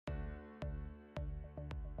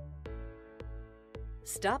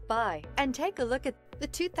Stop by and take a look at the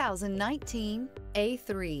 2019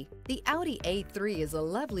 A3. The Audi A3 is a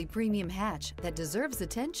lovely premium hatch that deserves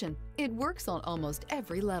attention. It works on almost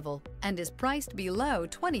every level and is priced below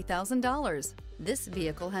 $20,000. This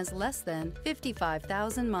vehicle has less than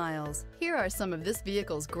 55,000 miles. Here are some of this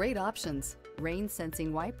vehicle's great options: rain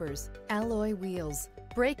sensing wipers, alloy wheels,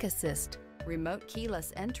 brake assist, remote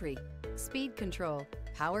keyless entry, speed control,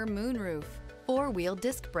 power moonroof, four-wheel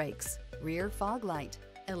disc brakes, rear fog light,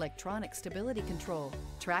 electronic stability control,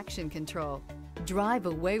 traction control. Drive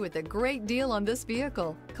away with a great deal on this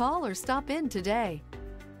vehicle. Call or stop in today.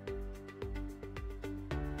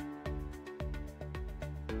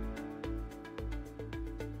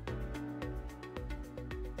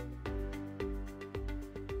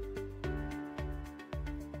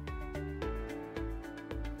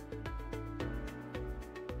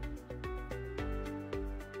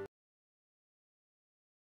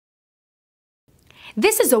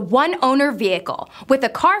 This is a one-owner vehicle with a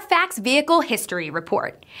Carfax Vehicle History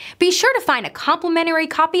Report. Be sure to find a complimentary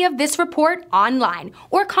copy of this report online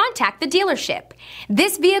or contact the dealership.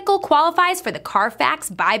 This vehicle qualifies for the Carfax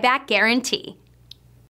Buyback Guarantee.